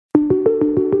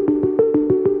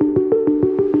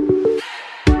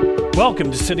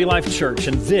Welcome to City Life Church,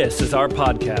 and this is our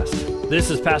podcast. This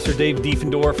is Pastor Dave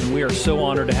Diefendorf, and we are so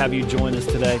honored to have you join us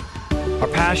today. Our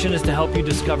passion is to help you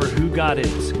discover who God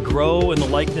is, grow in the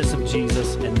likeness of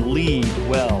Jesus, and lead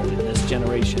well in this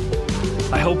generation.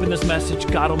 I hope in this message,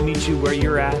 God will meet you where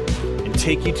you're at and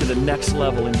take you to the next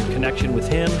level in your connection with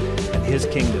Him and His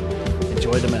kingdom.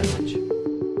 Enjoy the message.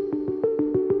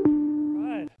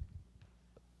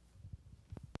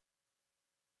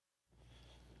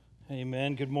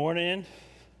 Amen. Good morning.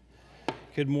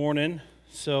 Good morning.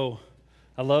 So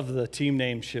I love the team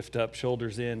name shift up,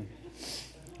 shoulders in,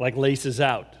 like laces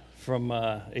out from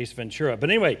Ace Ventura. But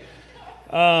anyway,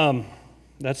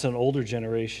 that's an older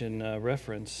generation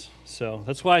reference. So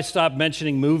that's why I stopped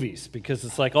mentioning movies, because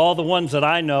it's like all the ones that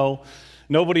I know,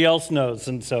 nobody else knows.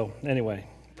 And so anyway,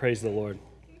 praise the Lord.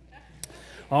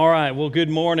 All right, well, good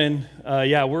morning.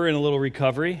 We're in a little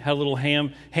recovery. Had a little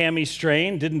hammy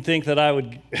strain. Didn't think that I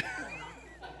would...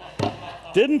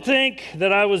 Didn't think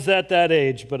that I was at that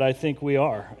age, but I think we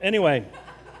are. Anyway,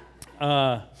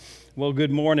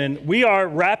 good morning. We are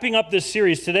wrapping up this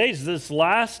series. Today's this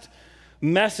last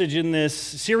message in this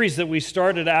series that we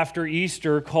started after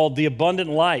Easter called The Abundant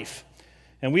Life.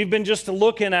 And we've been just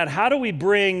looking at how do we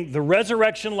bring the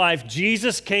resurrection life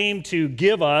Jesus came to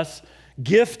give us,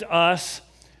 gift us.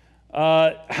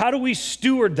 How do we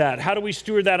steward that? How do we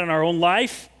steward that in our own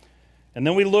life? And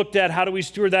then we looked at how do we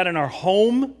steward that in our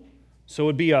home? So it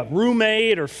would be a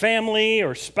roommate or family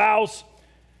or spouse.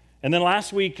 And then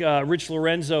last week, Rich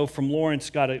Lorenzo from Lawrence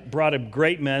brought a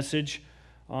great message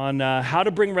on how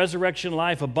to bring resurrection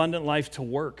life, abundant life to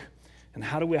work. And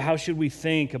how should we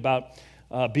think about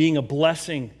being a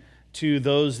blessing to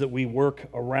those that we work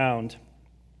around.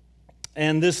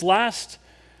 And this last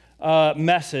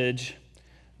message,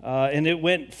 and it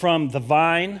went from the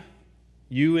vine,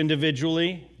 you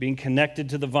individually being connected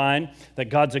to the vine, that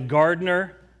God's a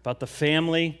gardener, about the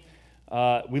family.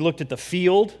 We looked at the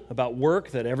field, about work,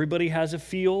 that everybody has a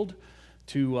field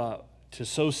to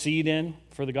sow seed in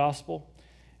for the gospel.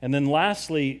 And then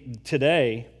lastly,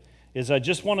 today, is I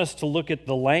just want us to look at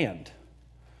the land.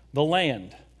 The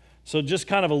land. So just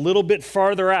kind of a little bit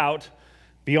farther out,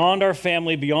 beyond our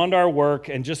family, beyond our work,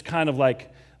 and just kind of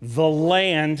like the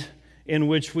land in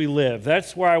which we live.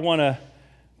 That's where I want to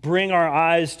bring our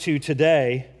eyes to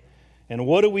today. And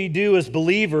what do we do as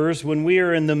believers when we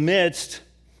are in the midst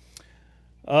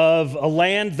of a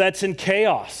land that's in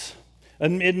chaos,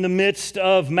 and in the midst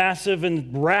of massive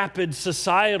and rapid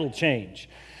societal change?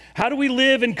 How do we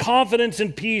live in confidence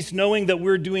and peace knowing that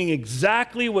we're doing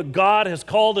exactly what God has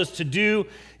called us to do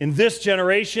in this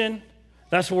generation?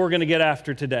 That's what we're going to get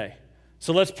after today.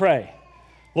 So let's pray.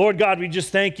 Lord God, we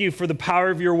just thank you for the power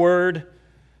of your word,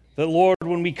 that Lord,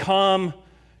 when we come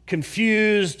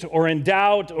confused or in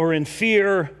doubt or in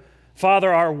fear,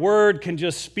 Father, our word can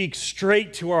just speak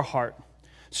straight to our heart,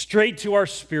 straight to our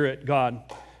spirit, God.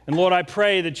 And Lord, I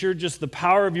pray that you're just the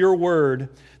power of your word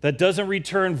that doesn't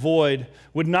return void,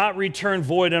 would not return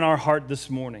void in our heart this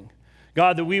morning.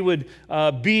 God, that we would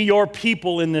be your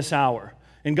people in this hour.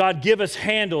 And God, give us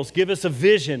handles, give us a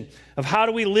vision of how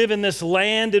do we live in this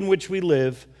land in which we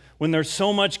live, when there's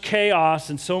so much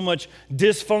chaos and so much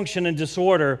dysfunction and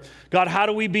disorder. God, how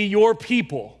do we be your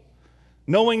people,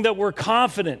 knowing that we're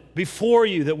confident before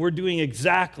you that we're doing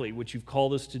exactly what you've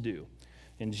called us to do?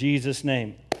 In Jesus'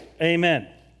 name, amen.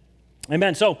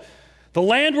 Amen. So the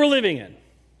land we're living in,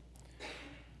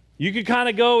 you could kind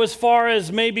of go as far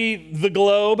as maybe the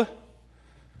globe,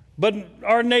 but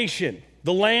our nation,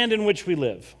 the land in which we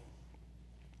live,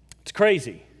 it's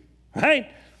crazy,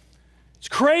 right? It's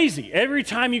crazy. Every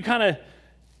time you kind of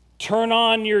turn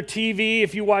on your TV,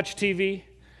 if you watch TV,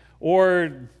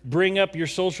 or bring up your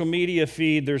social media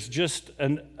feed, there's just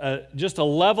a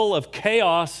level of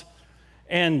chaos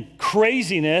and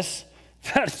craziness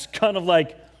that's kind of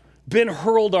like been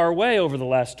hurled our way over the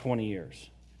last 20 years.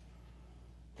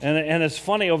 And it's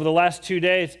funny, over the last 2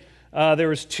 days, there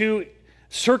was two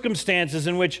circumstances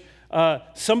in which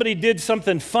somebody did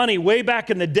something funny way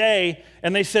back in the day,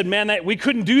 and they said, man, we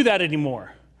couldn't do that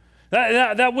anymore.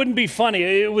 That wouldn't be funny.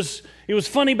 It was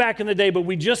funny back in the day, but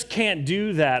we just can't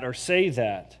do that or say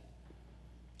that.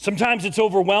 Sometimes it's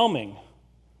overwhelming.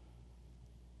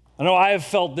 I know I have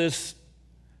felt this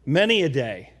many a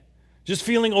day, just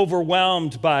feeling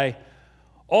overwhelmed by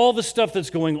all the stuff that's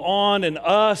going on in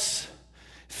us,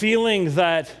 feeling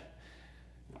that,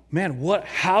 man, what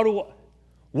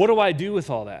do I do with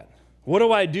all that? What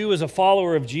do I do as a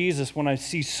follower of Jesus when I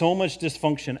see so much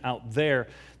dysfunction out there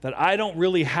that I don't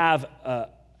really have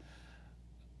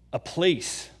a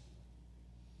place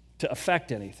to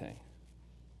affect anything?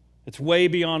 It's way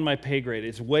beyond my pay grade.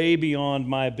 It's way beyond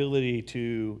my ability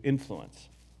to influence.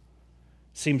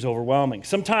 seems overwhelming.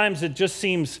 Sometimes it just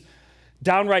seems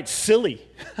downright silly.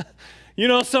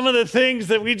 Some of the things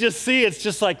that we just see, it's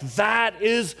just like, that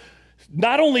is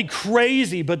not only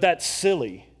crazy, but that's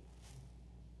silly.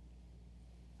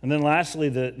 And then lastly,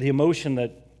 the emotion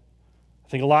that I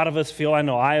think a lot of us feel, I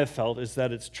know I have felt, is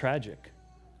that it's tragic.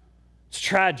 It's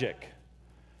tragic.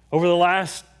 Over the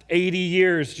last 80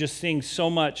 years, just seeing so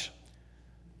much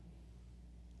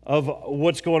of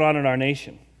what's going on in our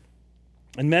nation.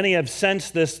 And many have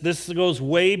sensed this goes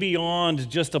way beyond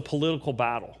just a political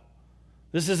battle.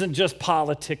 This isn't just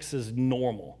politics as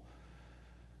normal.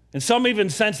 And some even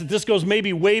sense that this goes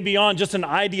maybe way beyond just an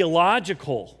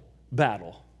ideological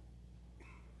battle.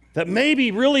 That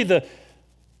maybe really the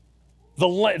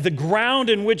ground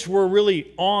in which we're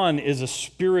really on is a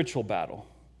spiritual battle.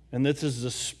 And this is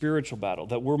a spiritual battle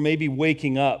that we're maybe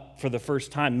waking up for the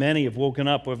first time. Many have woken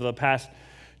up over the past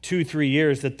 2-3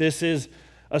 years that this is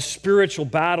a spiritual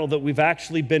battle that we've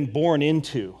actually been born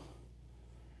into.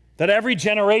 That every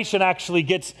generation actually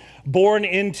gets born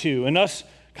into, and us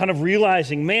kind of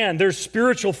realizing, man, there's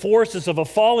spiritual forces of a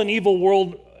fallen evil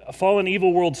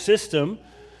world system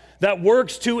that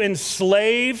works to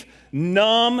enslave,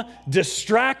 numb,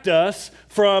 distract us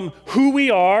from who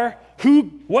we are,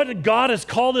 what God has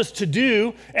called us to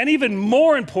do, and even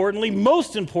more importantly,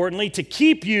 most importantly, to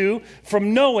keep you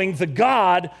from knowing the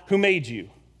God who made you.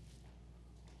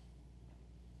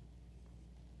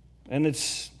 And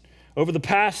it's over the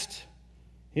past,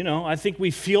 I think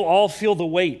we all feel the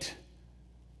weight.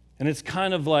 And it's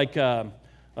kind of like a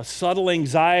subtle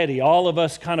anxiety all of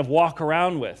us kind of walk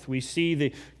around with. We see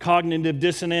the cognitive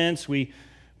dissonance. We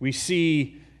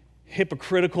see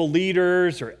hypocritical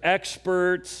leaders or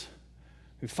experts.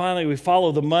 We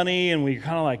follow the money, and we're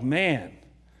kind of like, man,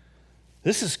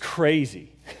 this is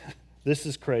crazy. This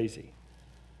is crazy.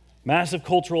 Massive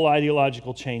cultural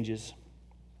ideological changes.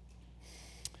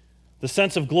 The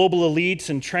sense of global elites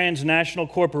and transnational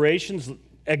corporations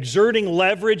exerting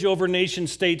leverage over nation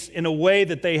states in a way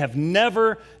that they have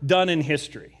never done in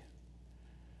history.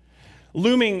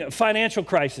 Looming financial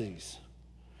crises.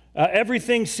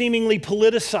 Everything seemingly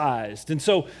politicized. And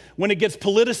so when it gets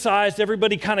politicized,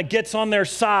 everybody kind of gets on their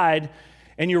side,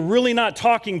 and you're really not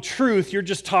talking truth, you're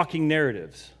just talking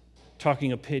narratives,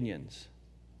 talking opinions.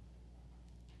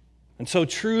 And so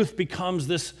truth becomes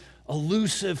this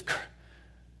elusive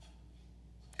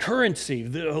currency,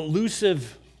 the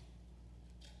elusive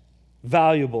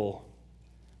valuable.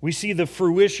 We see the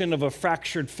fruition of a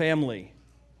fractured family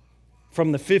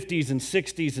from the 50s and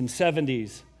 60s and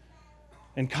 70s,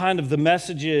 and kind of the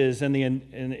messages and the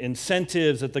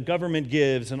incentives that the government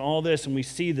gives and all this, and we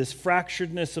see this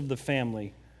fracturedness of the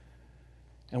family,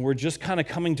 and we're just kind of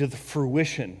coming to the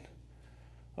fruition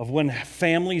of when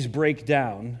families break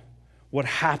down, what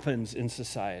happens in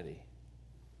society.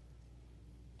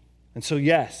 And so,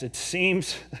 yes, it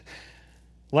seems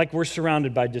like we're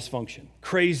surrounded by dysfunction.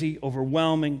 Crazy,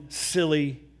 overwhelming,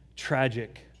 silly,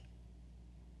 tragic.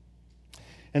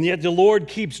 And yet the Lord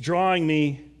keeps drawing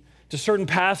me to certain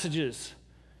passages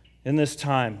in this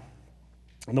time.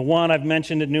 And the one, I've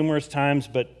mentioned it numerous times,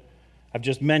 but I've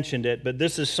just mentioned it. But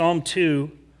this is Psalm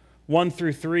 2,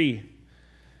 1-3.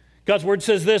 God's word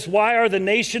says this: "Why are the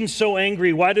nations so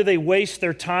angry? Why do they waste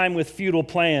their time with futile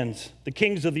plans? The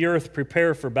kings of the earth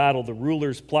prepare for battle. The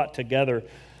rulers plot together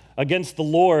against the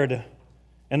Lord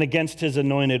and against his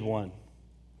anointed one.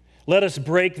 Let us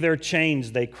break their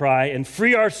chains," they cry, "and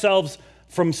free ourselves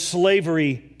from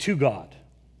slavery to God."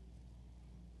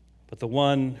 But the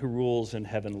one who rules in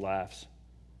heaven laughs.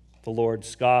 The Lord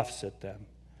scoffs at them.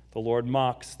 The Lord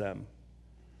mocks them.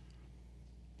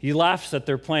 He laughs at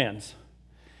their plans.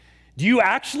 Do you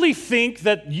actually think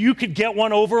that you could get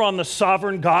one over on the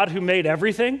sovereign God who made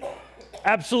everything?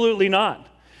 Absolutely not.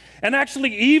 And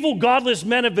actually, evil, godless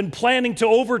men have been planning to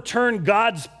overturn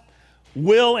God's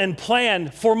will and plan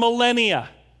for millennia.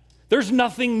 There's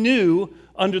nothing new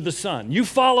under the sun. You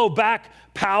follow back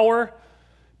power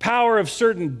of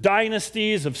certain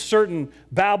dynasties, of certain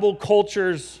Babel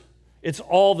cultures, it's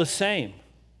all the same.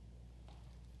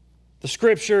 The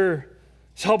scripture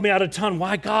has helped me out a ton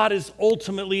why God is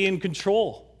ultimately in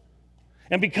control.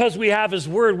 And because we have his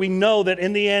word, we know that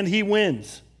in the end he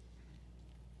wins.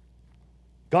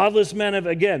 Godless men have,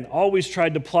 again, always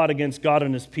tried to plot against God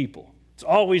and his people. It's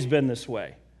always been this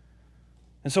way.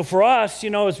 And so for us,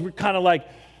 as we're kind of like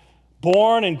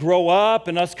born and grow up,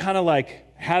 and us kind of like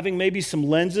having maybe some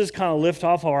lenses kind of lift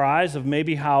off our eyes of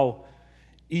maybe how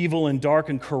evil and dark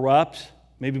and corrupt,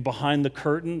 maybe behind the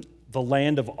curtain, the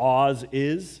land of Oz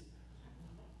is.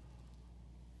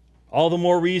 All the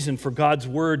more reason for God's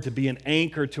word to be an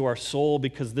anchor to our soul,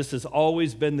 because this has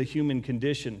always been the human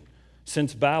condition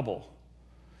since Babel.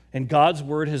 And God's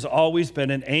word has always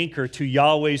been an anchor to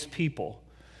Yahweh's people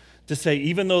to say,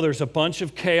 even though there's a bunch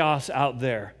of chaos out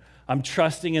there, I'm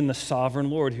trusting in the sovereign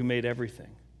Lord who made everything.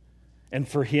 And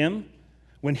for him,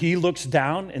 when he looks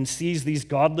down and sees these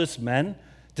godless men,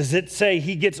 does it say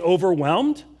he gets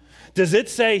overwhelmed? Does it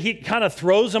say he kind of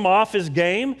throws him off his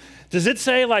game? Does it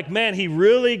say like, man, he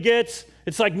really gets,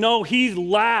 it's like, no, he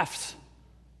laughs.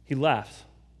 He laughs.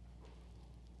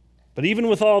 But even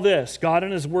with all this, God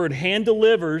in his word hand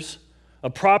delivers a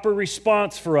proper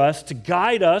response for us to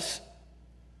guide us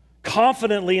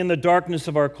confidently in the darkness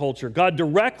of our culture. God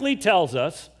directly tells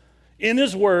us in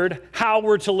his word how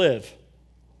we're to live.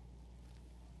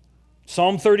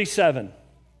 Psalm 37,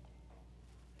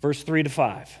 verse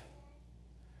 3-5.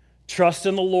 Trust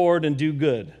in the Lord and do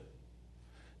good.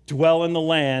 Dwell in the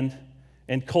land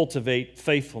and cultivate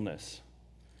faithfulness.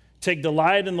 Take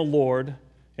delight in the Lord,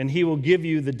 and he will give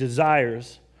you the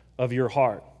desires of your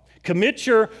heart. Commit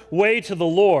your way to the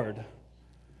Lord.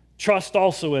 Trust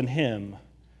also in him,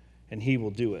 and he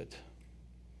will do it.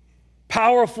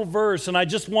 Powerful verse, and I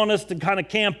just want us to kind of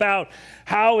camp out.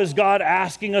 How is God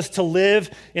asking us to live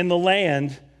in the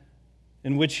land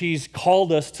in which he's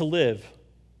called us to live?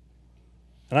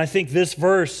 And I think these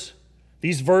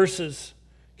verses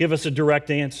give us a direct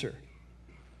answer.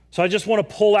 So I just want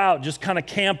to pull out, just kind of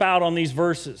camp out on these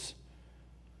verses.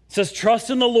 It says, trust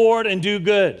in the Lord and do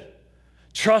good.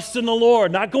 Trust in the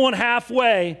Lord, not going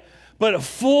halfway, but a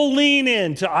full lean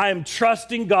into I am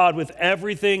trusting God with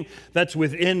everything that's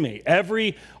within me.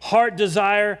 Every heart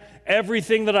desire,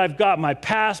 everything that I've got, my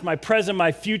past, my present,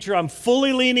 my future, I'm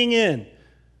fully leaning in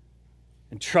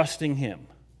and trusting him.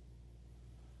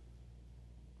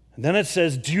 And then it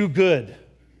says, do good.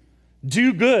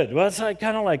 Do good. Well, it's like,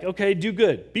 kind of like, okay, do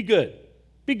good. Be good.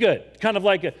 Be good. Kind of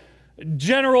like a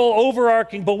general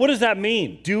overarching, but what does that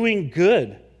mean? Doing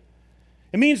good.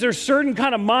 It means there's certain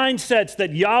kind of mindsets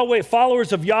that Yahweh,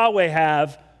 followers of Yahweh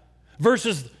have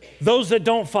versus those that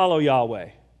don't follow Yahweh.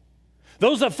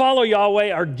 Those that follow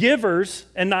Yahweh are givers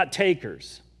and not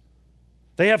takers.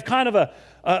 They have kind of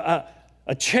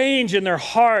a change in their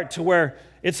heart to where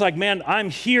it's like, man, I'm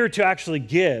here to actually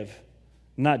give,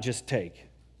 not just take.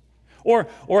 Or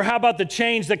how about the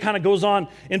change that kind of goes on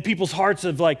in people's hearts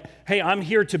of like, hey, I'm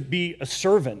here to be a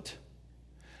servant,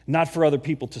 not for other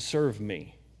people to serve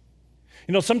me.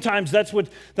 You know, sometimes that's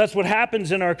what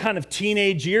happens in our kind of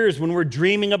teenage years when we're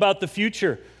dreaming about the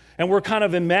future and we're kind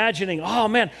of imagining, oh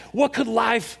man, what could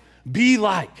life be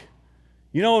like?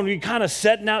 You know, and you're kind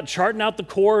of charting out the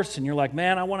course and you're like,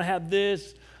 man, I want to have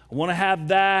this, I want to have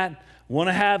that, I want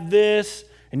to have this,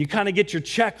 and you kind of get your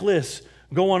checklist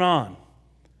going on.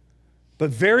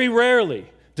 But very rarely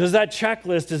does that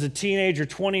checklist as a teenager,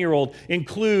 20-year-old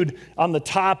include on the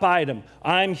top item,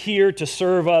 I'm here to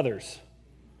serve others.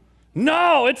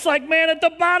 No, it's like, man, at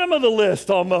the bottom of the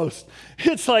list almost.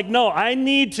 It's like, no, I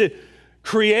need to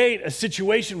create a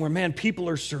situation where, man, people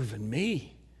are serving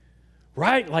me,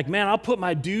 right? Like, man, I'll put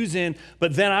my dues in,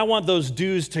 but then I want those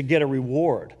dues to get a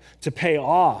reward, to pay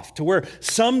off, to where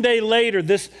someday later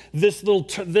this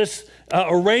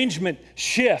arrangement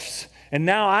shifts, and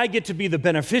now I get to be the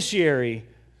beneficiary.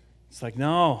 It's like,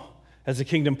 no, as a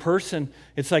kingdom person,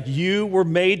 it's like you were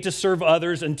made to serve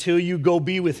others until you go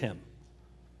be with him.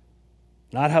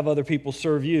 Not have other people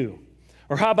serve you.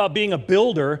 Or how about being a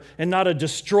builder and not a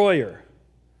destroyer?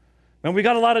 And we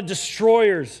got a lot of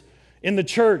destroyers in the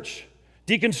church,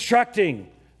 deconstructing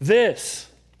this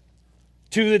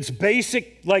to its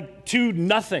basic, like to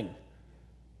nothing,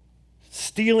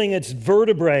 stealing its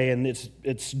vertebrae and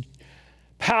its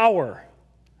power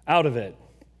out of it.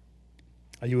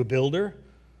 Are you a builder?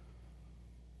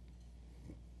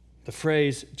 The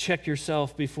phrase, check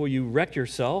yourself before you wreck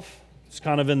yourself, it's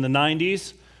kind of in the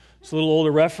 90s. It's a little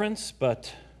older reference,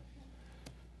 but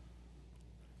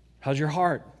how's your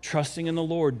heart? Trusting in the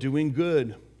Lord, doing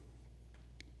good.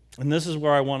 And this is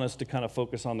where I want us to kind of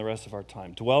focus on the rest of our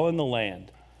time. Dwell in the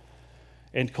land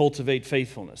and cultivate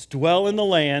faithfulness. Dwell in the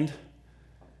land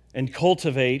and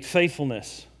cultivate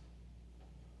faithfulness.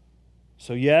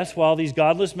 So yes, while these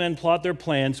godless men plot their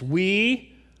plans,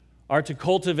 we are to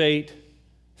cultivate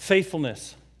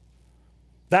faithfulness.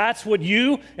 That's what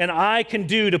you and I can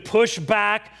do to push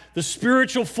back the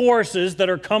spiritual forces that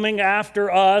are coming after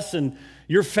us and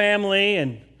your family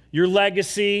and your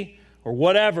legacy or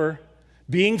whatever.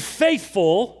 Being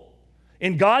faithful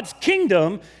in God's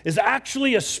kingdom is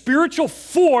actually a spiritual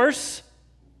force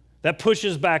that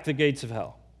pushes back the gates of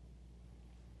hell.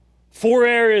 4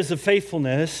 areas of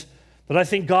faithfulness that I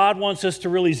think God wants us to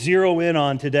really zero in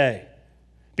on today.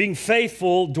 Being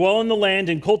faithful, dwell in the land,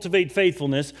 and cultivate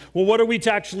faithfulness. Well, what are we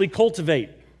to actually cultivate?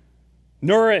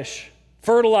 Nourish,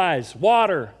 fertilize,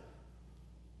 water,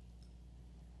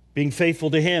 being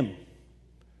faithful to Him.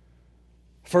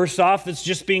 First off, it's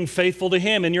just being faithful to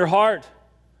Him in your heart.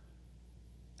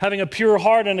 Having a pure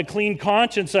heart and a clean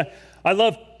conscience. I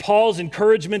love Paul's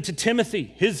encouragement to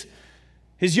Timothy, his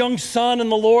young son in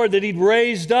the Lord that he'd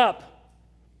raised up.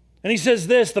 And he says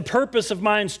this, the purpose of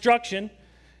my instruction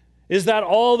is that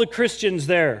all the Christians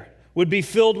there would be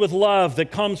filled with love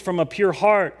that comes from a pure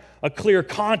heart, a clear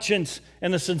conscience,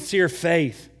 and a sincere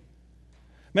faith.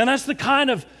 Man, that's the kind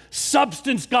of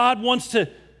substance God wants to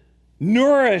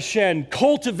nourish and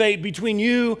cultivate between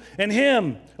you and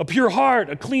Him. A pure heart,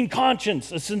 a clean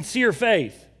conscience, a sincere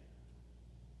faith.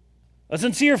 A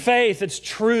sincere faith that's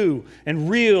true and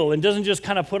real and doesn't just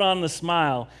kind of put on the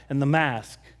smile and the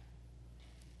mask.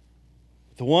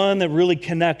 The one that really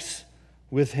connects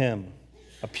with Him.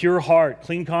 A pure heart,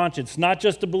 clean conscience, not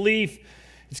just a belief.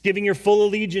 It's giving your full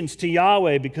allegiance to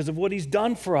Yahweh because of what He's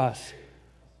done for us.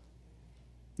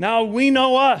 Now, we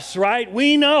know us, right?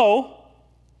 We know,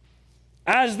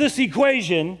 as this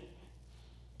equation,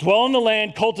 dwell in the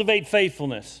land, cultivate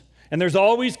faithfulness. And there's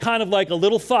always kind of like a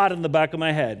little thought in the back of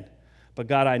my head. But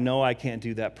God, I know I can't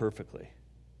do that perfectly.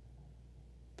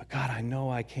 But God, I know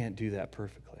I can't do that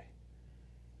perfectly.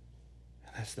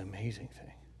 And that's the amazing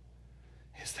thing,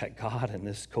 is that God in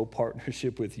this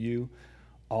co-partnership with you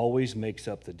always makes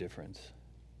up the difference.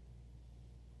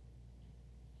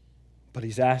 But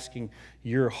He's asking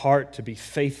your heart to be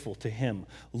faithful to Him,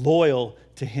 loyal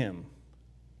to Him.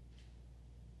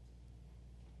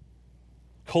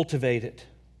 Cultivate it.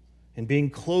 And being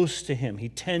close to Him. He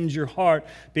tends your heart,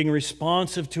 being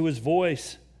responsive to His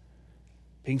voice,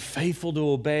 being faithful to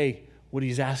obey what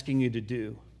He's asking you to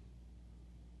do.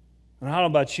 And I don't know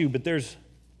about you, but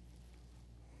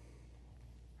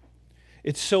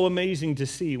it's so amazing to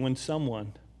see when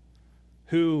someone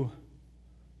who,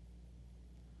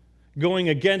 going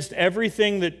against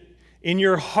everything that in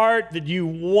your heart that you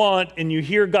want, and you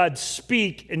hear God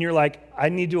speak, and you're like, I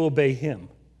need to obey Him.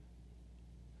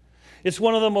 It's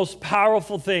one of the most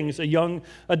powerful things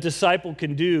a disciple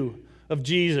can do of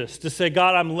Jesus, to say,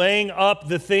 God, I'm laying up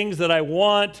the things that I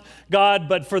want, God,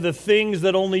 but for the things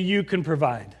that only You can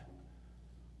provide.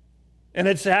 And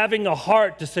it's having a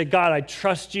heart to say, God, I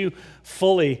trust You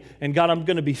fully, and God, I'm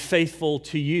going to be faithful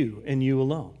to You and You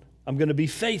alone. I'm going to be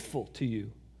faithful to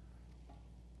You.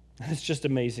 And it's just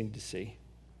amazing to see.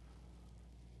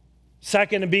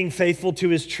 Second, being faithful to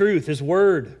His truth, His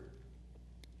word.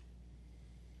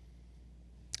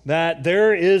 That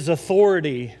there is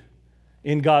authority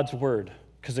in God's word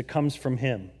because it comes from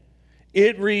Him.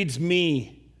 It reads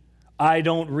me. I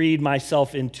don't read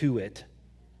myself into it.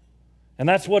 And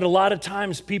that's what a lot of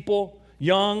times people,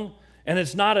 young, and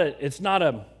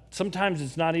sometimes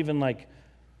it's not even like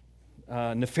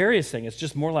a nefarious thing. It's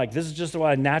just more like, this is just how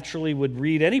I naturally would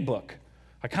read any book.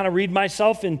 I kind of read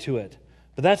myself into it.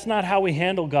 But that's not how we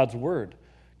handle God's word,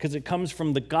 because it comes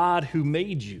from the God who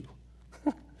made you.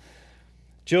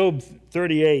 Job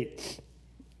 38,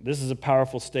 this is a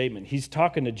powerful statement. He's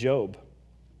talking to Job.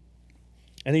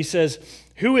 And he says,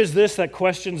 who is this that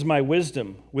questions my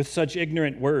wisdom with such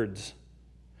ignorant words?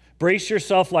 Brace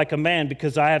yourself like a man,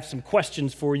 because I have some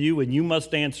questions for you and you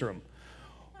must answer them.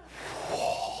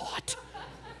 What?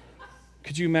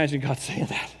 Could you imagine God saying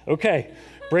that? Okay,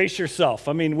 brace yourself.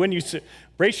 I mean, when you say,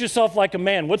 brace yourself like a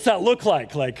man, what's that look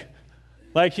like?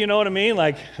 Like, you know what I mean?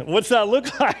 Like, what's that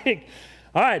look like?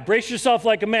 All right, brace yourself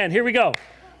like a man. Here we go.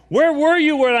 Where were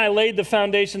you when I laid the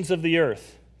foundations of the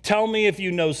earth? Tell me if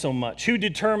you know so much. Who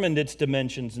determined its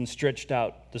dimensions and stretched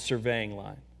out the surveying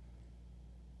line?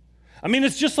 I mean,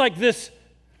 it's just like this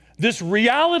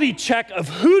reality check of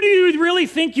who do you really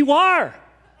think you are?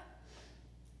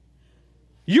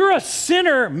 You're a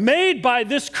sinner made by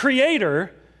this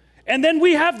Creator, and then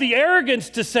we have the arrogance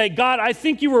to say, God, I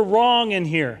think you were wrong in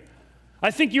here.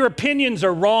 I think your opinions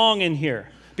are wrong in here.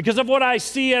 Because of what I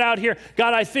see out here,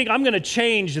 God, I think I'm going to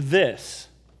change this.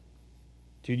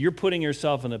 Dude, you're putting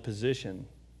yourself in a position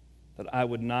that I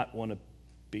would not want to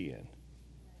be in.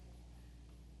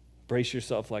 Brace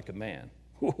yourself like a man.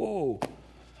 Whoa.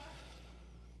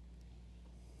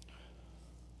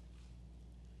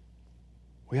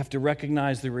 We have to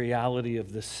recognize the reality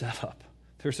of this setup.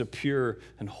 There's a pure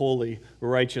and holy,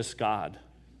 righteous God.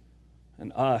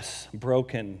 And us,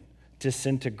 broken,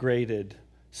 disintegrated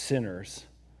sinners.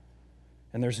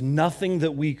 And there's nothing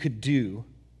that we could do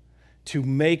to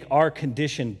make our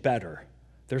condition better.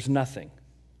 There's nothing.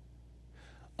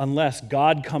 Unless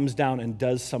God comes down and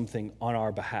does something on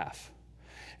our behalf.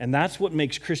 And that's what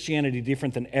makes Christianity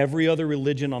different than every other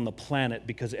religion on the planet,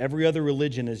 because every other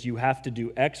religion is you have to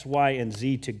do X, Y, and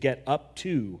Z to get up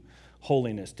to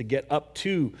holiness, to get up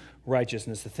to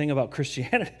righteousness. The thing about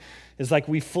Christianity is like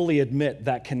we fully admit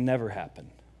that can never happen.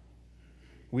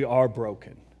 We are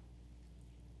broken.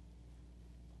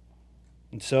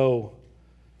 And so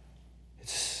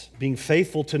it's being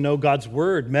faithful to know God's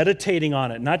word, meditating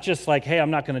on it, not just like, hey,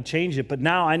 I'm not going to change it, but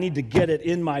now I need to get it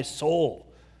in my soul.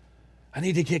 I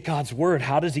need to get God's word.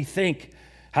 How does he think?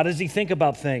 How does he think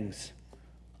about things?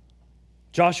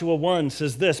 Joshua 1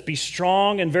 says this, be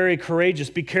strong and very courageous.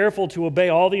 Be careful to obey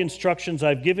all the instructions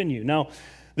I've given you. Now,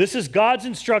 this is God's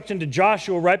instruction to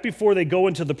Joshua right before they go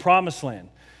into the promised land.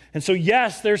 And so,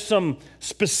 yes, there's some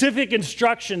specific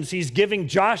instructions he's giving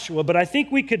Joshua, but I think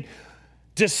we could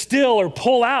distill or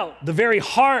pull out the very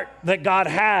heart that God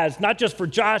has, not just for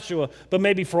Joshua, but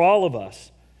maybe for all of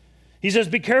us. He says,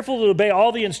 be careful to obey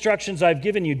all the instructions I've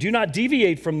given you. Do not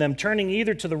deviate from them, turning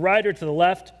either to the right or to the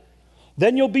left.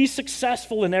 Then you'll be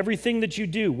successful in everything that you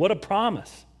do. What a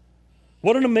promise.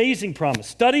 What an amazing promise.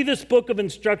 Study this book of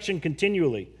instruction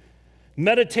continually.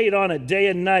 Meditate on it day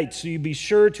and night so you be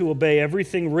sure to obey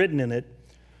everything written in it.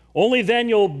 Only then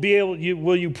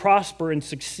will you prosper and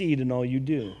succeed in all you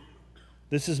do.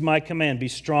 This is my command. Be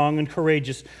strong and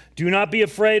courageous. Do not be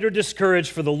afraid or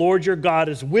discouraged, for the Lord your God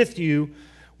is with you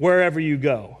wherever you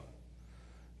go.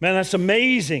 Man, that's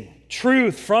amazing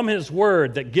truth from his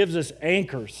word that gives us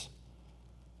anchors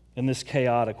in this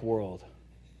chaotic world.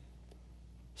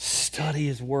 Study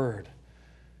his word.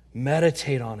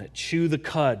 Meditate on it. Chew the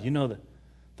cud. You know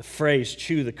the phrase,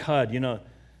 chew the cud. You know,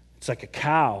 it's like a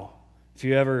cow. If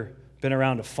you've ever been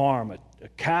around a farm, a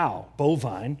cow,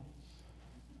 bovine,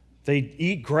 they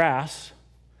eat grass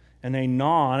and they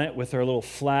gnaw on it with their little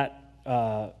flat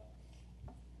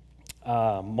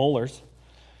molars,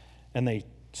 and they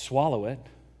swallow it,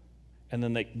 and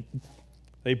then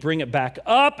they bring it back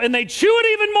up and they chew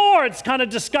it even more. It's kind of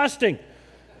disgusting.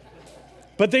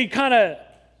 But they kind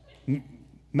of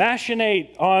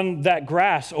machinate on that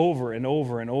grass over and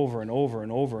over and over and over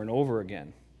and over and over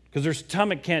again because their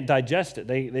stomach can't digest it.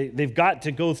 They've got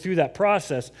to go through that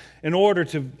process in order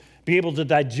to be able to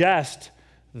digest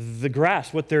the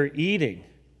grass, what they're eating.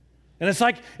 And it's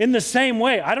like in the same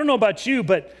way, I don't know about you,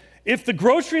 but if the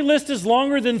grocery list is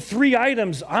longer than 3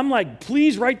 items, I'm like,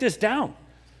 please write this down,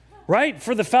 right?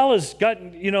 For the fellas, got,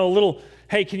 a little,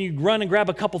 hey, can you run and grab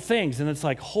a couple things? And it's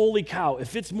like, holy cow,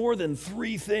 if it's more than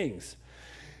 3 things,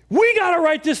 we got to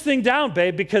write this thing down,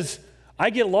 babe, because I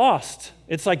get lost.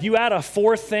 It's like you add a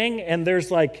 4th thing and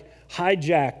there's like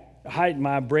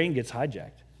my brain gets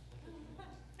hijacked.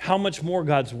 How much more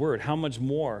God's word? How much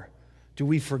more do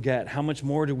we forget? How much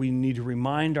more do we need to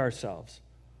remind ourselves?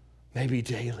 Maybe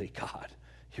daily, God,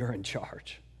 you're in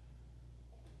charge.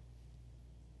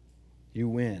 You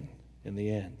win in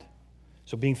the end.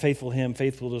 So being faithful to him,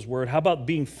 faithful to his word. How about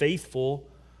being faithful,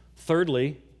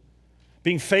 thirdly,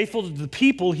 being faithful to the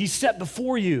people he set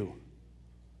before you?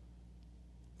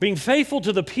 Being faithful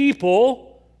to the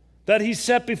people that he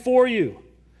set before you.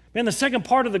 Man, the second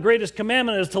part of the greatest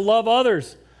commandment is to love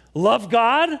others. Love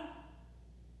God.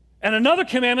 And another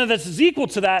commandment that's equal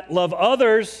to that, love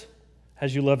others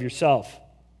as you love yourself.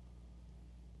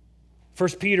 1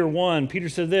 Peter 1, Peter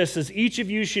said this, says, each of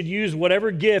you should use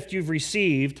whatever gift you've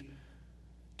received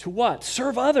to what?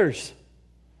 Serve others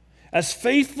as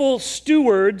faithful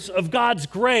stewards of God's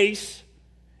grace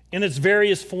in its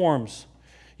various forms.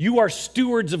 You are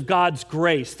stewards of God's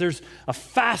grace. There's a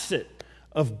facet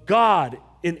of God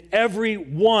in every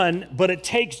one, but it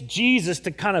takes Jesus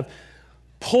to kind of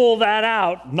pull that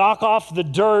out, knock off the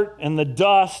dirt and the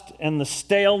dust and the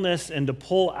staleness, and to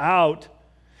pull out.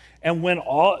 And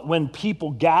when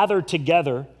people gather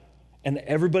together and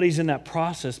everybody's in that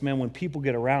process, man, when people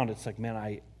get around, it's like, man,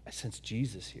 I sense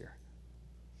Jesus here.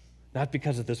 Not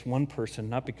because of this one person,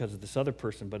 not because of this other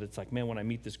person, but it's like, man, when I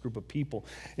meet this group of people,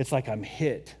 it's like I'm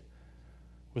hit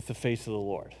with the face of the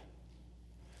Lord.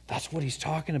 That's what he's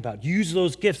talking about. Use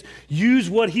those gifts. Use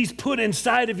what he's put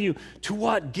inside of you to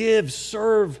what? Give,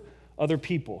 serve other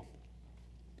people.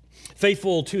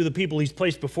 Faithful to the people he's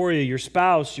placed before you, your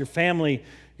spouse, your family,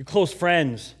 your close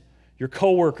friends, your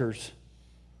coworkers,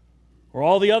 or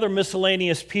all the other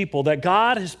miscellaneous people that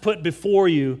God has put before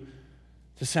you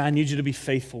to say, I need you to be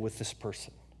faithful with this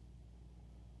person.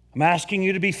 I'm asking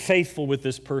you to be faithful with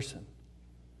this person.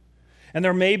 And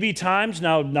there may be times,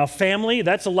 now family,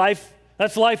 that's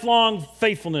lifelong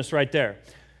faithfulness right there.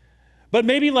 But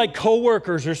maybe like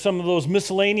coworkers or some of those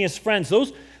miscellaneous friends,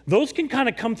 those can kind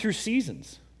of come through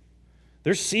seasons.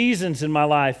 There's seasons in my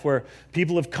life where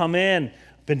people have come in,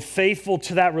 been faithful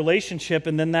to that relationship,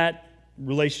 and then that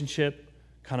relationship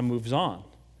kind of moves on.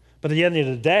 But at the end of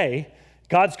the day,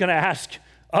 God's going to ask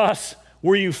us,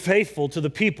 were you faithful to the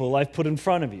people I've put in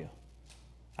front of you?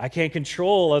 I can't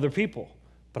control other people,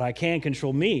 but I can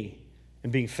control me in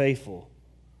being faithful.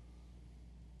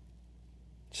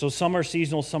 So some are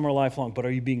seasonal, some are lifelong, but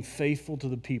are you being faithful to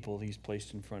the people He's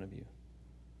placed in front of you?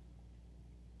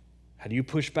 How do you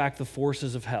push back the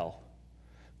forces of hell?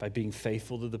 By being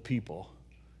faithful to the people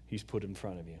He's put in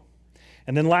front of you.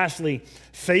 And then lastly,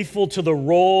 faithful to the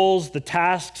roles, the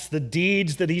tasks, the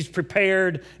deeds that He's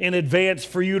prepared in advance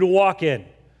for you to walk in.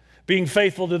 Being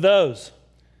faithful to those.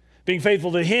 Being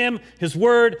faithful to Him, His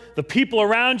Word, the people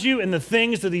around you, and the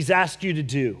things that He's asked you to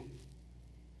do.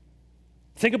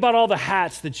 Think about all the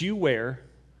hats that you wear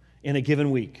in a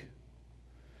given week.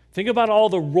 Think about all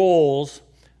the roles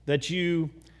that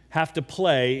you have to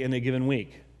play in a given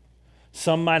week.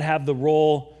 Some might have the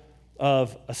role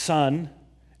of a son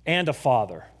and a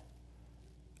father,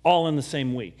 all in the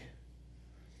same week.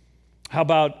 How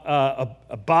about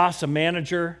a boss, a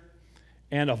manager,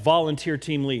 and a volunteer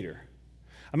team leader?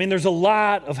 I mean, there's a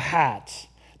lot of hats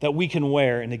that we can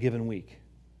wear in a given week.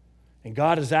 And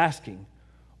God is asking,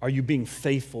 are you being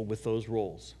faithful with those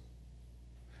roles?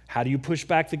 How do you push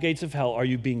back the gates of hell? Are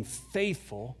you being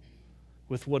faithful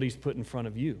with what He's put in front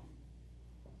of you?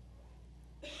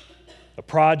 A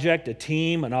project, a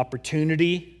team, an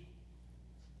opportunity.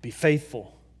 Be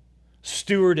faithful.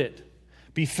 Steward it.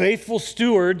 Be faithful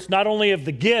stewards, not only of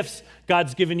the gifts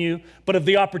God's given you, but of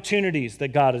the opportunities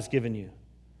that God has given you.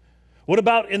 What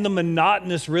about in the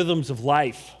monotonous rhythms of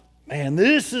life? Man,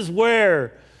 this is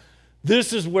where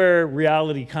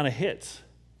reality kind of hits.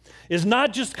 It's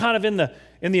not just kind of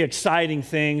in the exciting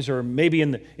things, or maybe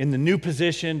in the new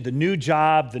position, the new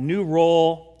job, the new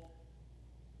role.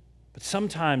 But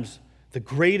sometimes the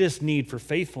greatest need for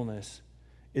faithfulness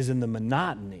is in the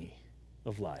monotony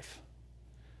of life,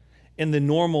 in the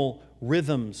normal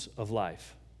rhythms of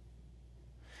life.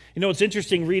 You know, it's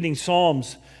interesting reading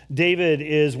Psalms. David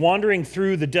is wandering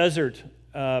through the desert.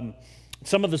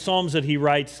 Some of the Psalms that he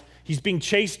writes, he's being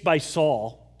chased by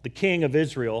Saul, the king of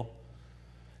Israel.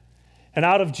 And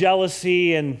out of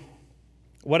jealousy and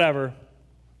whatever,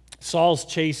 Saul's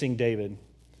chasing David.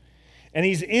 And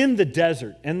he's in the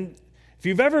desert. And if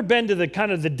you've ever been to the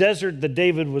kind of the desert that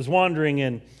David was wandering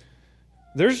in,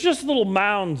 there's just little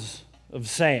mounds of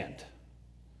sand.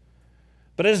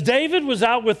 But as David was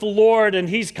out with the Lord and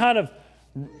he's kind of,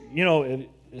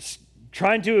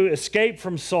 trying to escape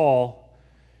from Saul,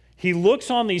 he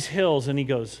looks on these hills and he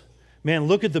goes, man,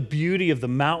 look at the beauty of the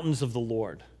mountains of the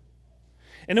Lord.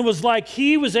 And it was like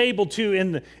he was able to,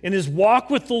 in his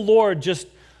walk with the Lord, just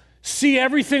see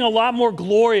everything a lot more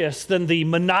glorious than the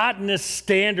monotonous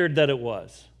standard that it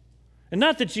was. And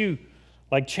not that you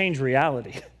change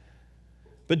reality,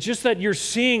 but just that you're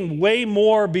seeing way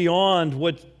more beyond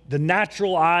what the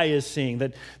natural eye is seeing,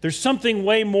 that there's something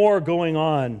way more going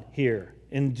on here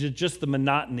in just the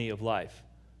monotony of life.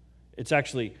 It's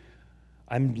actually,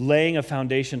 I'm laying a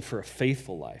foundation for a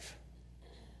faithful life.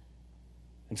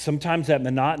 And sometimes that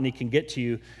monotony can get to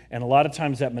you, and a lot of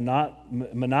times that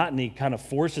monotony kind of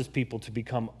forces people to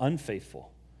become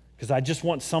unfaithful, because I just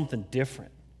want something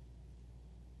different.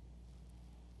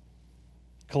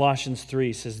 Colossians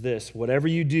 3 says this, whatever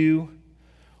you do,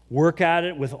 work at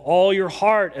it with all your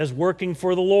heart as working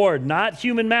for the Lord, not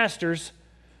human masters,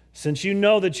 since you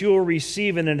know that you will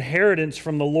receive an inheritance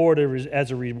from the Lord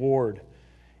as a reward.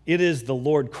 It is the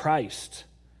Lord Christ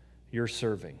you're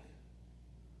serving.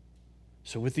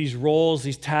 So with these roles,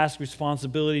 these tasks,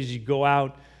 responsibilities, you go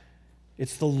out,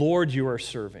 it's the Lord you are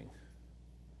serving.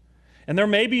 And there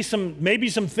may be some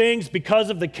things because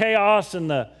of the chaos and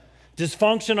the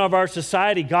dysfunction of our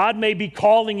society, God may be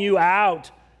calling you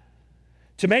out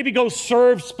to maybe go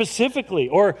serve specifically,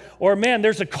 or man,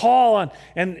 there's a call on,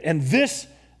 and this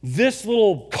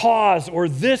little cause, or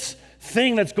this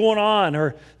thing that's going on,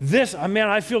 or this, man,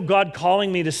 I feel God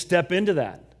calling me to step into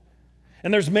that.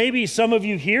 And there's maybe some of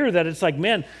you here that it's like,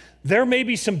 man, there may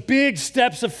be some big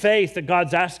steps of faith that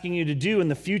God's asking you to do in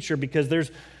the future, because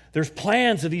there's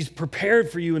plans that He's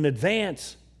prepared for you in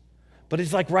advance. But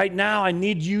He's like, right now, I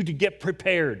need you to get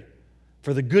prepared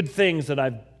for the good things that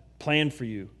I've planned for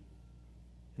you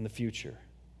in the future.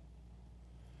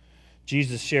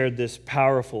 Jesus shared this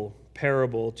powerful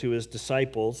parable to His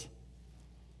disciples.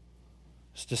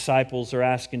 His disciples are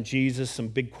asking Jesus some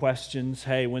big questions.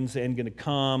 Hey, when's the end going to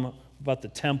come? About the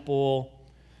temple.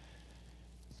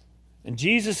 And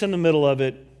Jesus, in the middle of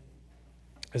it,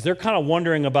 as they're kind of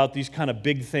wondering about these kind of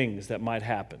big things that might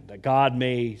happen, that God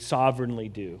may sovereignly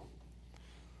do,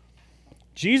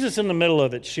 Jesus, in the middle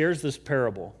of it, shares this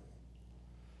parable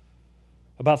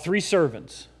about 3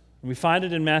 servants. And we find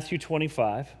it in Matthew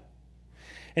 25.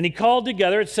 And He called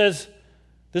together, it says,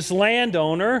 this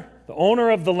landowner, the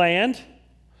owner of the land,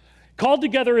 called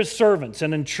together his servants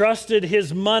and entrusted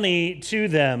his money to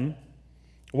them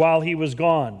while he was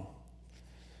gone.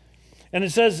 And it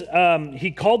says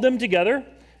he called them together,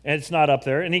 and it's not up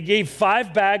there, and he gave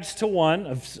 5 bags to one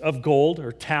of gold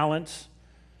or talents.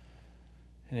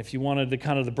 And if you wanted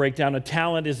the breakdown, a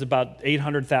talent is about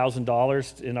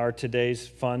 $800,000 in our today's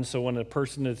funds. So when a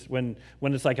person is, when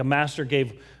it's like a master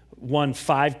gave one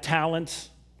 5 talents,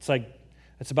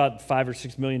 it's about $5 or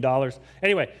 $6 million.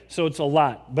 Anyway, so it's a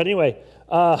lot. But anyway,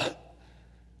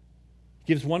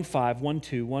 gives 1 5, 1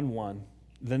 2, 1 1.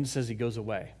 Then it says he goes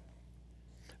away.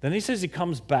 Then he says he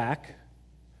comes back.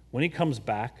 When he comes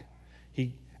back,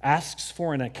 he asks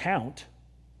for an account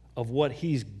of what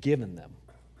he's given them.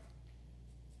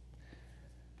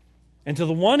 And to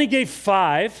the one he gave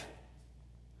 5,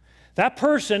 that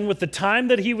person, with the time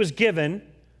that he was given,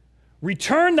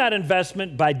 returned that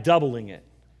investment by doubling it.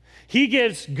 He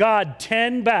gives God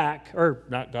 10 back, or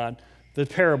not God, the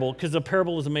parable, because the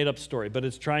parable is a made-up story, but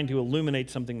it's trying to illuminate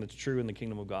something that's true in the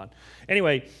kingdom of God.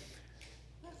 Anyway,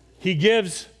 he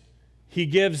gives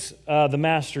the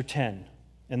master 10,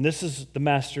 and this is the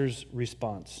master's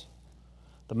response.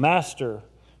 The master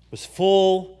was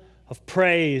full of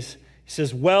praise. He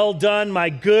says, "Well done, my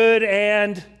good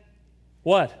and"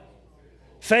 what?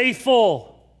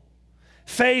 Faithful.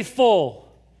 Faithful.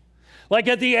 Like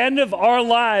at the end of our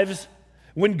lives,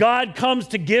 when God comes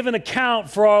to give an account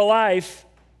for our life,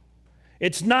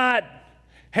 it's not,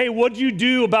 hey, what'd you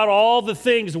do about all the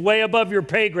things way above your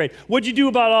pay grade? What'd you do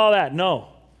about all that? No.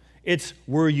 It's,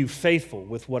 were you faithful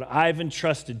with what I've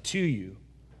entrusted to you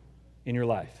in your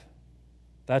life?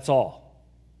 That's all.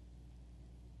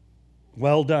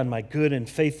 Well done, my good and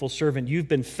faithful servant. You've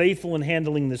been faithful in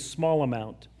handling this small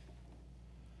amount.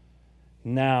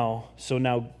 Now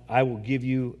I will give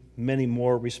you many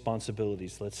more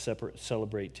responsibilities. Let's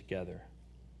celebrate together.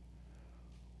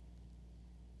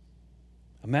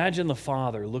 Imagine the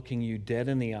Father looking you dead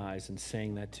in the eyes and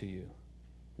saying that to you.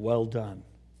 Well done,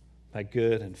 my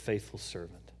good and faithful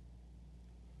servant.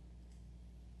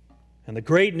 And the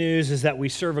great news is that we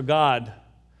serve a God.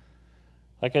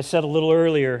 Like I said a little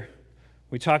earlier,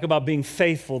 we talk about being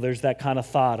faithful, there's that kind of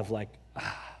thought of like,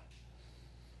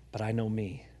 but I know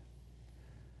me.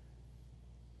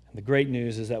 And the great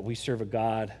news is that we serve a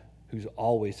God who's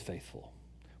always faithful.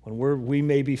 When we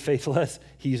may be faithless,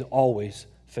 he's always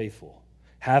faithful.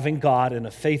 Having God and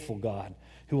a faithful God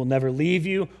who will never leave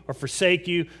you or forsake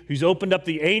you, who's opened up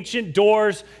the ancient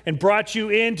doors and brought you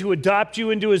in to adopt you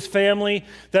into his family,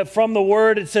 that from the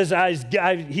word it says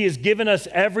he has given us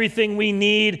everything we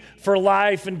need for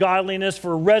life and godliness,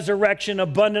 for resurrection,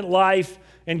 abundant life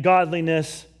and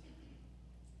godliness,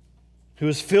 who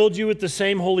has filled you with the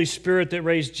same Holy Spirit that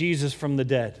raised Jesus from the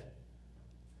dead.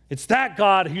 It's that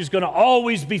God who's going to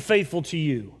always be faithful to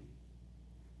you.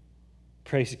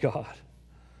 Praise God.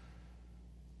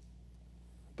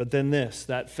 But then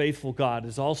that faithful God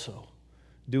is also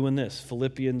doing this.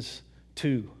 Philippians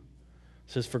 2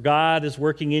 says, "For God is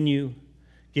working in you,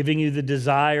 giving you the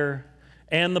desire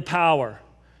and the power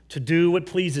to do what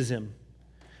pleases him.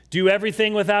 Do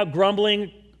everything without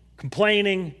grumbling,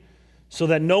 complaining, so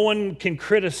that no one can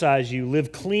criticize you.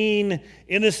 Live clean,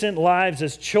 innocent lives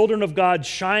as children of God,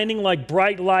 shining like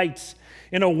bright lights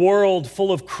in a world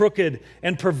full of crooked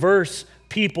and perverse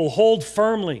people. Hold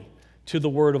firmly to the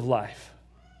word of life."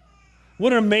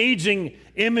 What an amazing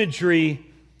imagery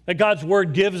that God's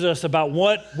word gives us about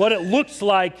what it looks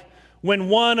like when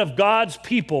one of God's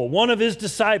people, one of his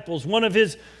disciples, one of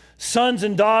his sons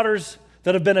and daughters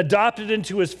that have been adopted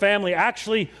into his family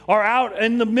actually are out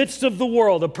in the midst of the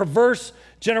world, a perverse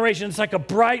generation. It's like a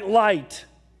bright light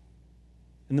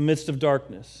in the midst of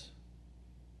darkness.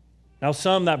 Now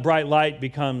that bright light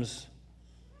becomes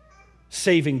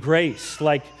saving grace.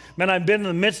 Like, man, I've been in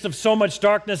the midst of so much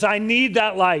darkness, I need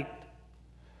that light.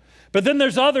 But then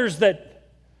there's others that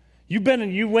you've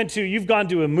gone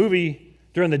to a movie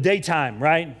during the daytime,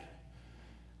 right?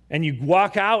 And you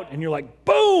walk out and you're like,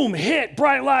 boom, hit,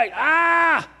 bright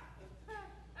light,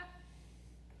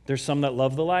 There's some that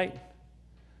love the light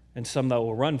and some that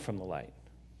will run from the light.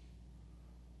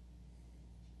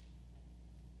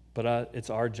 But it's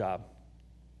our job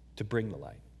to bring the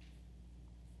light.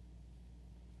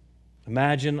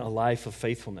 Imagine a life of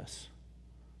faithfulness.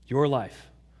 Your life.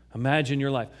 Imagine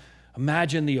your life.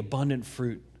 Imagine the abundant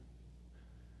fruit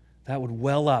that would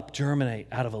well up, germinate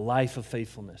out of a life of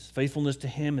faithfulness. Faithfulness to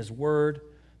him, his word,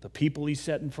 the people he's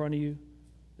set in front of you,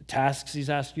 the tasks he's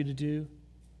asked you to do.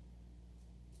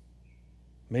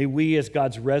 May we, as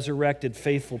God's resurrected,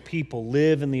 faithful people,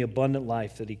 live in the abundant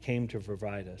life that he came to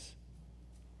provide us.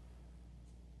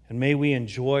 And may we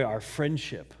enjoy our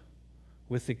friendship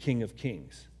with the King of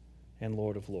Kings and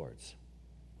Lord of Lords.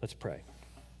 Let's pray.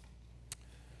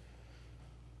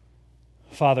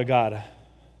 Father God,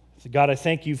 I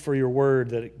thank you for your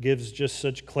word that it gives just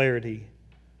such clarity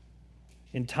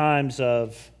in times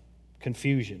of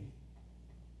confusion.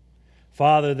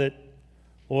 Father, that,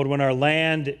 Lord, when our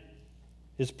land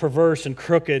is perverse and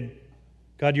crooked,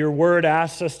 God, your word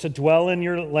asks us to dwell in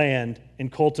your land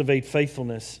and cultivate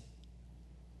faithfulness.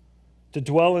 To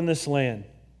dwell in this land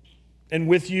and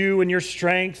with you and your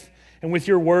strength and with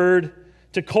your word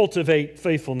to cultivate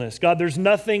faithfulness. God, there's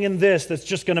nothing in this that's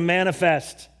just going to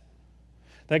manifest.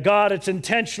 That God, it's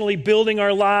intentionally building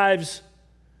our lives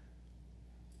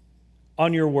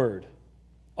on your word,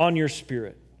 on your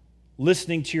spirit,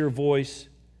 listening to your voice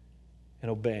and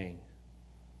obeying.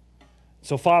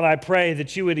 So, Father, I pray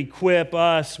that you would equip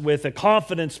us with a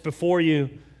confidence before you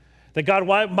that, God,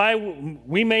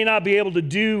 we may not be able to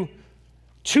do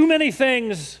too many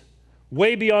things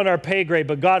way beyond our pay grade,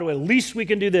 but God, at least we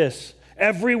can do this.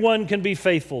 Everyone can be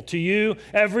faithful to you.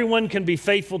 Everyone can be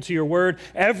faithful to your word.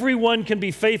 Everyone can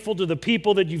be faithful to the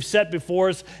people that you've set before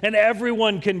us, and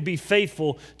everyone can be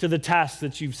faithful to the tasks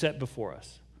that you've set before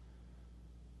us.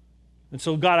 And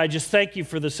so, God, I just thank you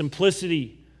for the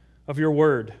simplicity of your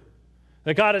word.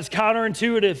 That, God, is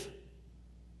counterintuitive.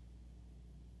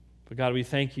 But, God, we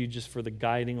thank you just for the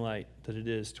guiding light that it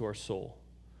is to our soul.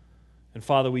 And,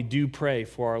 Father, we do pray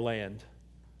for our land.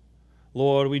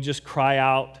 Lord, we just cry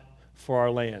out for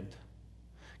our land.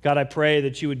 God, I pray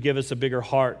that you would give us a bigger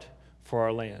heart for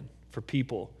our land, for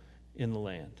people in the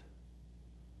land.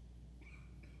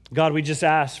 God, we just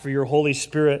ask for your Holy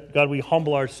Spirit. God, we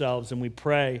humble ourselves and we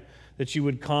pray that you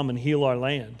would come and heal our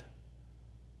land.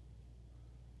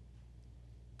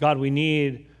 God, we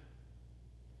need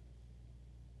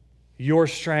your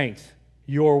strength,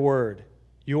 your word,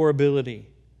 your ability,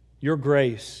 your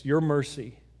grace, your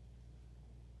mercy.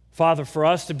 Father, for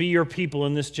us to be your people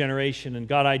in this generation, and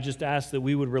God, I just ask that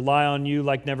we would rely on you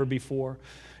like never before.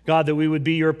 God, that we would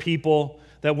be your people,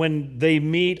 that when they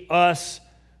meet us,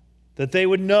 that they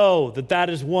would know that that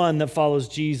is one that follows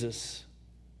Jesus.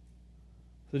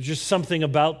 There's just something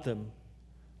about them.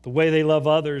 The way they love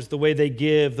others, the way they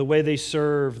give, the way they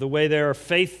serve, the way they are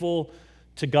faithful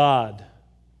to God.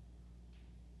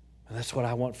 And that's what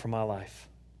I want for my life.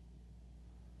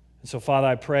 And so, Father,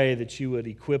 I pray that you would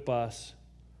equip us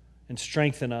and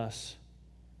strengthen us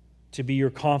to be your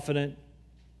confident,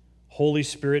 Holy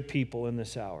Spirit people in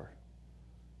this hour.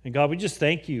 And God, we just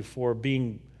thank you for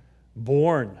being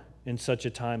born in such a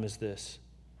time as this.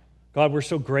 God, we're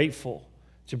so grateful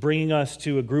to bringing us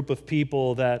to a group of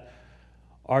people that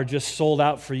are just sold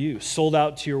out for you, sold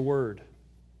out to your word.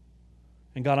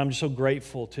 And God, I'm just so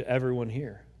grateful to everyone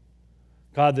here.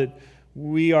 God, that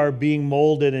we are being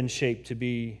molded and shaped to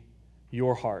be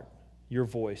your heart, your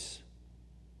voice,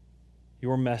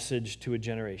 your message to a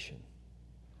generation.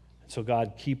 And so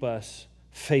God, keep us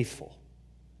faithful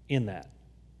in that.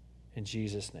 In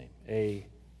Jesus' name,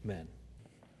 amen.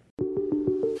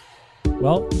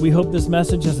 Well, we hope this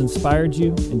message has inspired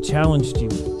you and challenged you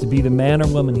to be the man or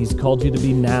woman he's called you to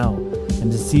be now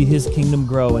and to see his kingdom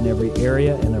grow in every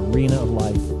area and arena of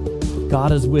life.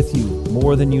 God is with you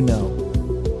more than you know.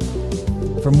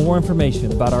 For more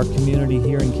information about our community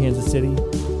here in Kansas City,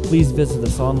 please visit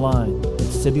us online at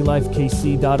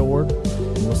citylifekc.org,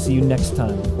 and we'll see you next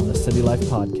time on the City Life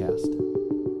Podcast.